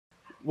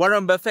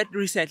Warren Buffett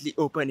recently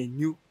opened a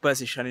new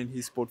position in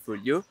his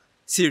portfolio,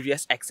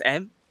 Sirius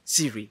XM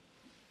SIRI.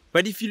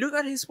 But if you look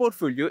at his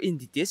portfolio in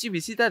details, you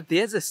will see that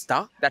there's a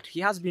stock that he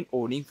has been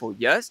owning for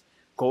years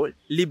called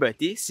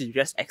Liberty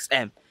Sirius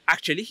XM.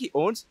 Actually, he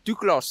owns two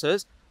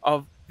classes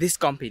of this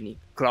company,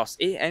 Class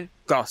A and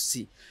Class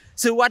C.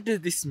 So what does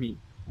this mean?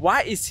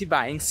 Why is he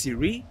buying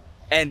SIRI?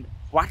 And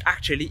what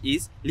actually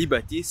is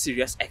Liberty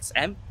Sirius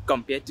XM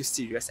compared to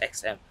Sirius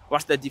XM?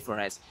 What's the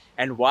difference?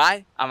 And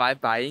why am I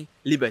buying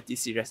Liberty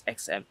Sirius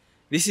XM?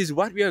 This is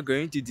what we are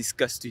going to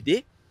discuss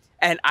today.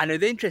 And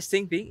another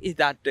interesting thing is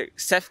that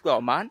Seth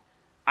Klarman,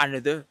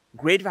 another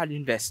great value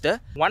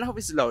investor, one of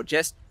his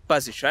largest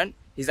position,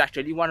 he's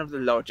actually one of the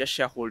largest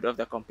shareholder of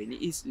the company,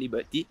 is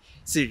Liberty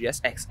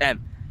Sirius XM.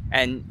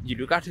 And you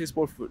look at his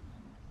portfolio,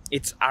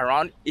 it's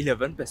around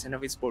 11%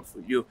 of his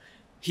portfolio.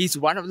 He's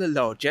one of the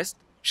largest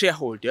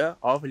shareholder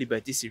of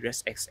Liberty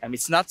Sirius XM.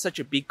 It's not such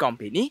a big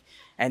company,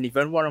 and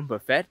even Warren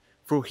Buffett,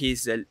 through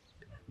his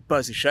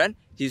position,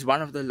 he's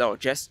one of the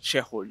largest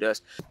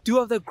shareholders. Two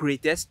of the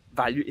greatest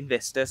value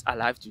investors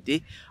alive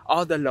today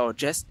are the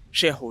largest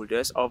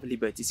shareholders of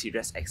Liberty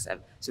Sirius XM.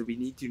 So we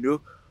need to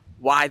know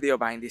why they are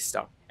buying this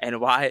stock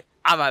and why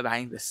am I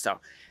buying this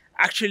stock.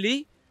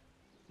 Actually,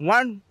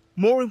 one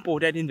more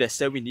important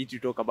investor we need to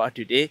talk about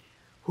today,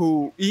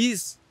 who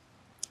is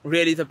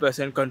really the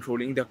person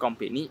controlling the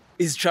company,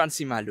 is John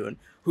C. Malone,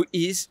 who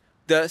is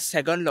the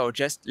second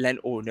largest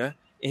landowner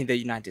in the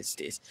United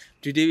States.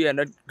 Today we are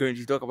not going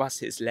to talk about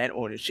his land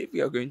ownership,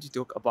 we are going to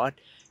talk about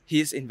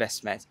his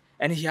investments.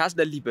 And he has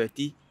the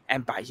Liberty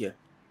Empire.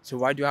 So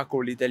why do I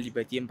call it the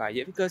Liberty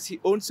Empire? Because he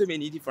owns so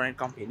many different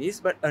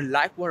companies, but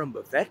unlike Warren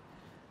Buffett,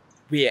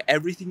 where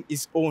everything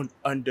is owned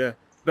under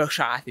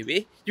Berkshire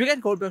Hathaway, you can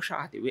call Berkshire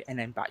Hathaway an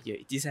empire.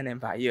 It is an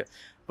empire.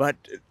 But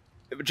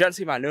John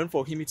C. Malone,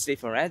 for him it's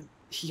different.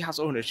 He has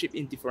ownership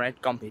in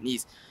different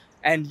companies,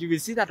 and you will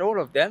see that all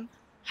of them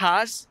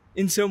has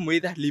in some way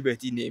that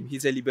liberty name.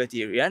 He's a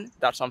libertarian.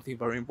 That's something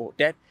very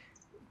important.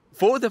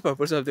 For the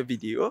purpose of the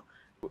video,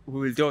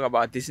 we will talk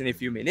about this in a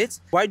few minutes.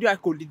 Why do I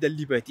call it the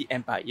Liberty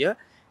Empire?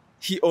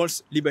 He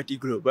owns Liberty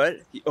Global,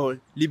 he owns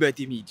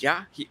Liberty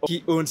Media,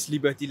 he owns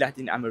Liberty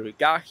Latin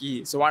America, he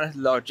is one of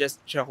the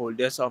largest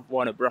shareholders of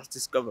Warner Bros.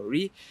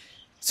 Discovery.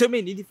 So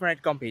many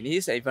different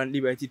companies, even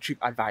Liberty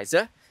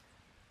TripAdvisor.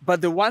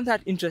 But the one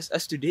that interests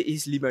us today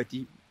is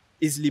Liberty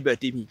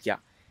Media.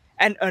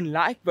 And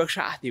unlike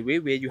Berkshire Hathaway,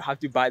 where you have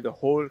to buy the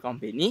whole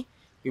company,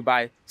 you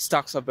buy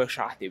stocks of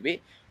Berkshire Hathaway,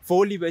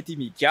 for Liberty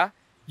Media,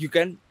 you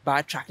can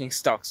buy tracking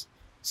stocks.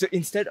 So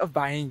instead of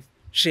buying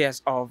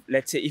shares of,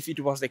 let's say if it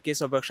was the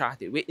case of Berkshire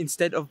Hathaway,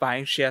 instead of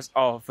buying shares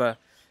of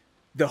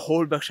the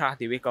whole Berkshire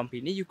Hathaway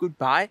company, you could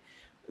buy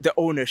the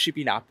ownership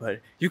in Apple.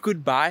 You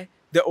could buy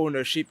the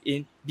ownership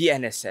in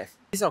BNSF.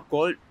 These are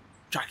called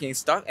tracking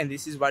stock, and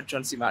this is what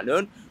John C.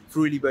 Malone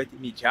through Liberty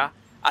Media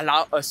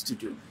allow us to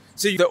do.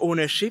 So the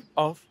ownership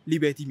of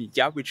Liberty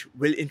Media, which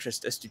will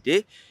interest us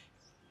today,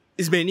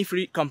 is mainly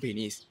three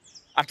companies: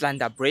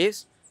 Atlanta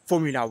Braves,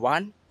 Formula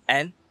One,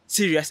 and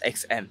Sirius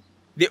XM.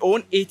 They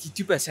own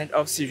 82%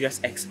 of Sirius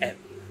XM.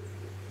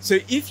 So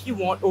if you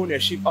want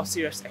ownership of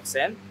Sirius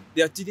XM,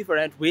 there are two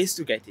different ways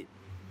to get it.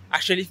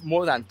 Actually,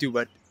 more than two,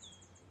 but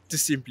to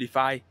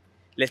simplify,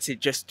 let's say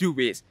just two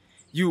ways.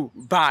 You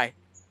buy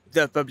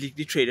the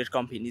publicly traded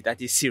company,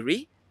 that is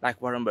SIRI, like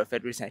Warren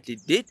Buffett recently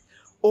did,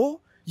 or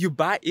you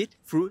buy it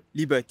through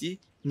Liberty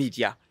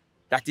Media,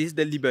 that is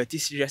the Liberty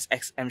Sirius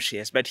XM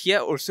shares. But here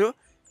also,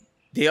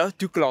 there are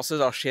two classes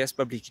of shares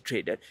publicly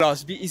traded.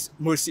 Class B is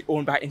mostly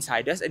owned by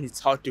insiders and it's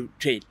hard to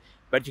trade,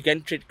 but you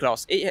can trade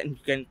Class A and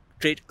you can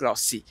trade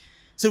Class C.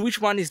 So which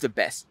one is the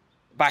best?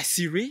 Buy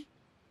SIRI,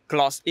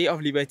 Class A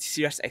of Liberty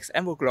Sirius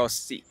XM, or Class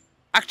C?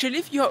 Actually,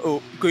 if you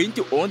are going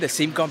to own the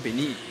same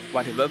company,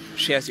 whatever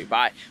shares you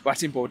buy,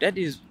 what's important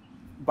is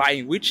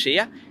buying which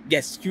share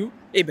gets you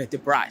a better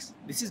price.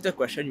 This is the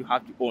question you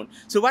have to own.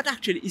 So what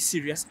actually is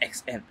Sirius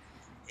XM?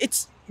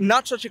 It's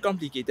not such a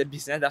complicated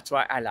business, that's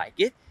why I like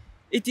it.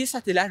 It is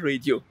satellite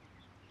radio.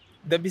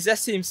 The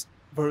business seems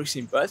very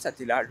simple,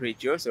 satellite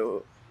radio.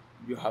 So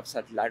you have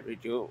satellite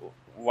radio.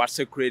 What's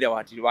so great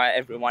about it? Why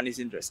everyone is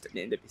interested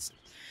in the business?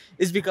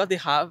 It's because they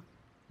have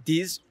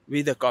deals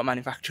with the car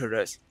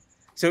manufacturers.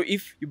 So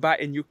if you buy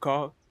a new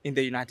car in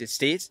the United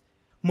States,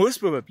 most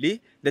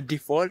probably the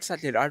default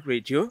satellite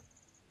radio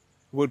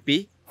would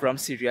be from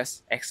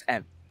Sirius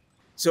XM.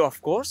 So of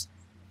course,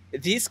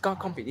 these car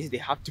companies, they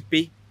have to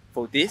pay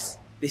for this.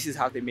 This is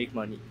how they make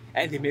money.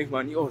 And they make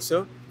money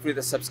also through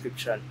the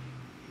subscription.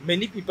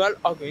 Many people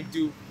are going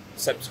to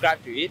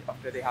subscribe to it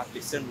after they have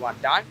listened one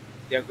time.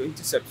 They are going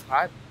to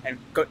subscribe and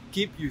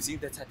keep using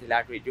the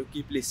satellite radio,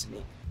 keep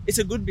listening. It's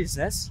a good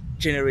business,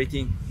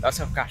 generating lots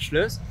of cash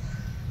flows,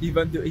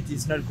 even though it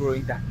is not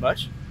growing that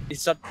much.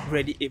 It's not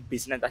really a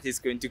business that is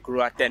going to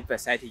grow at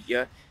 10% a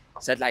year,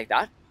 something like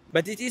that.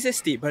 But it is a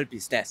stable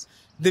business.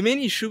 The main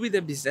issue with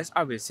the business,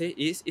 I will say,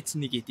 is its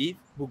negative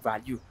book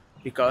value,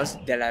 because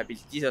the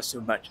liabilities are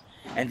so much.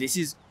 And this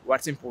is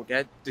what's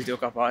important to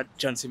talk about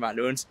John C.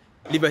 Malone's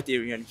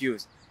libertarian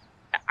views.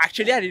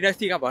 Actually, I didn't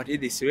think about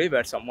it this way,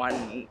 but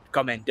someone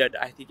commented,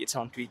 I think it's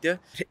on Twitter,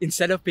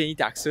 instead of paying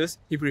taxes,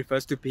 he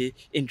prefers to pay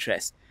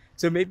interest.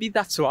 So maybe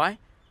that's why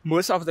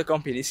most of the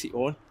companies he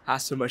owns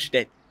has so much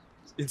debt.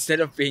 Instead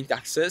of paying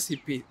taxes,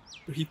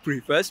 he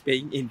prefers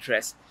paying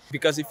interest.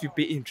 Because if you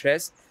pay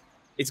interest,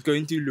 it's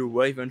going to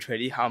lower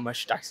eventually how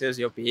much taxes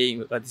you're paying,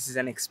 because this is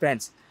an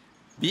expense.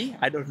 B,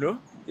 I don't know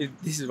if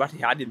this is what he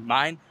had in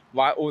mind,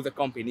 why all the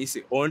companies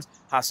he owns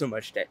have so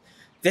much debt.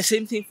 The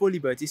same thing for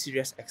Liberty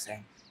Sirius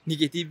XM.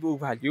 Negative book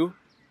value,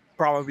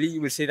 probably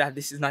you will say that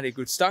this is not a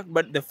good stock,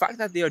 but the fact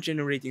that they are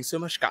generating so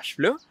much cash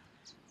flow,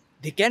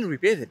 they can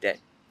repay the debt.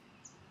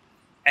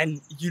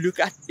 And you look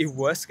at a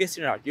worst case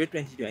scenario,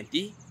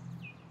 2020,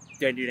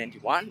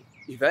 2021,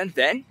 even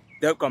then,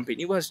 the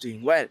company was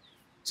doing well.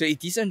 So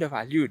it is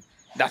undervalued.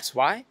 That's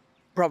why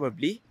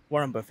probably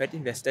Warren Buffett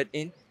invested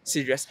in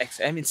Sirius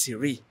XM in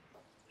SIRI.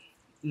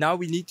 Now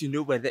we need to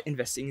know whether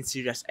investing in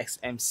Sirius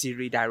XM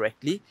SIRI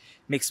directly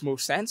makes more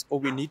sense, or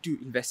we need to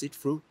invest it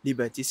through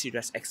Liberty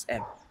Sirius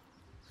XM.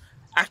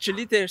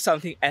 Actually, there's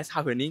something else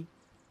happening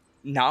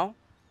now.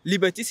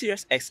 Liberty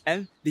Sirius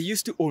XM, they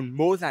used to own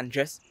more than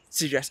just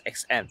Sirius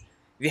XM.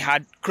 They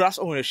had cross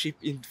ownership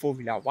in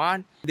Formula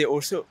One. They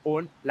also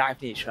own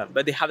Live Nation,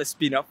 but they have a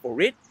spin-off for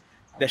it.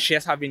 The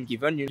shares have been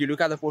given. You look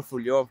at the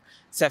portfolio of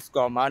Seth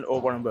Klarman or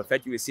Warren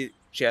Buffett, you will see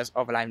shares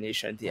of Live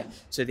Nation there.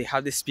 So they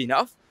have the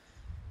spin-off.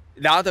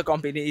 Now the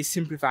company is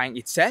simplifying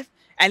itself,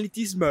 and it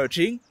is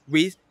merging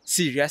with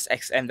Sirius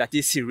XM, that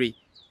is SIRI.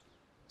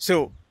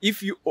 So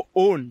if you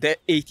own the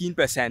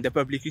 18%, the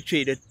publicly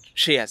traded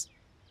shares,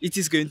 it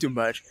is going to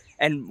merge.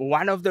 And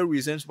one of the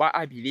reasons why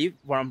I believe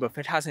Warren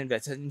Buffett has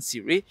invested in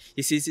SIRI,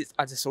 he sees it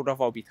as a sort of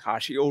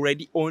arbitrage. He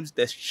already owns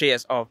the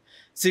shares of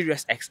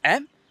Sirius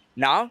XM.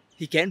 Now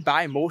he can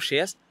buy more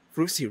shares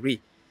through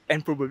SIRI.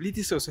 And probably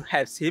this also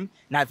helps him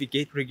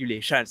navigate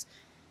regulations.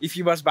 If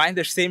he was buying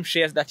the same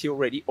shares that he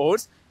already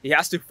owns, he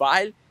has to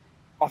file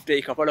after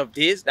a couple of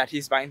days that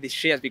he's buying these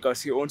shares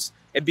because he owns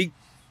a big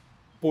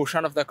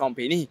portion of the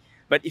company.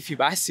 But if he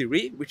buys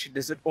SIRI, which he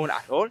doesn't own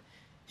at all,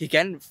 he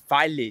can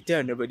file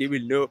later. Nobody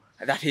will know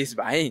that he's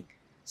buying.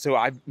 So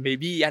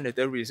maybe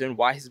another reason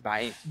why he's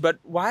buying. But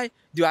why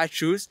do I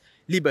choose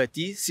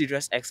Liberty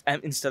Sirius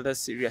XM instead of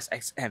Sirius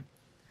XM?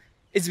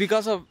 It's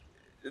because of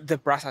the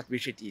price at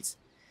which it is.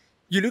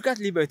 You look at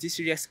Liberty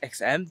Sirius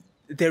XM,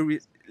 there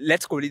is,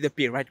 let's call it the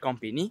parent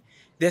company.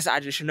 There's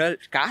additional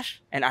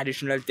cash and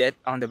additional debt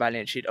on the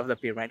balance sheet of the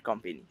parent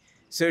company.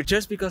 So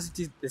just because it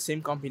is the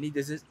same company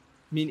doesn't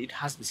mean it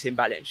has the same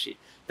balance sheet.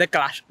 The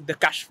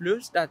cash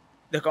flows that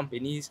the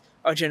companies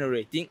are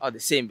generating are the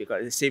same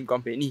because it's the same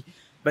company,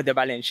 but the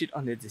balance sheet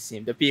on it is the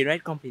same. The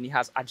parent company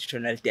has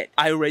additional debt.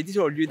 I already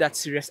told you that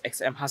Sirius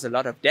XM has a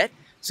lot of debt.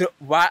 So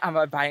why am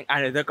I buying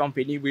another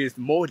company with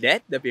more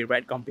debt, the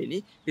parent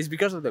company? It's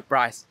because of the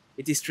price.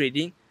 It is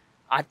trading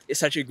at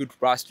such a good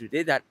price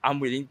today that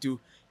I'm willing to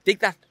take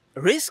that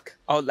risk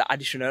of the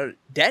additional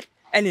debt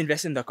and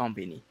invest in the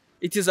company.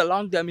 It is a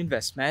long-term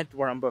investment.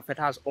 Warren Buffett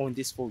has owned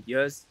this for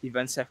years.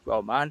 Even Seth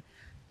Klarman,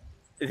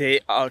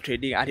 they are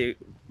trading at a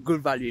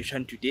good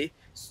valuation today.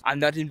 I'm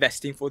not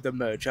investing for the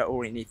merger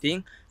or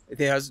anything.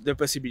 There's the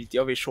possibility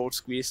of a short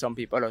squeeze. Some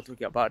people are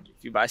talking about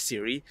if you buy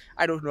SIRI.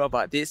 I don't know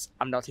about this.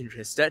 I'm not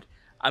interested.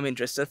 I'm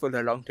interested for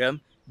the long-term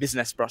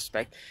business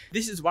prospect.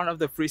 This is one of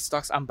the free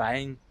stocks I'm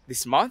buying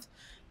this month.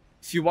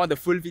 If you want the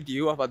full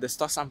video about the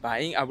stocks I'm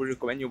buying, I would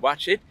recommend you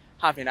watch it.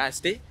 Have a nice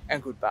day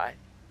and goodbye.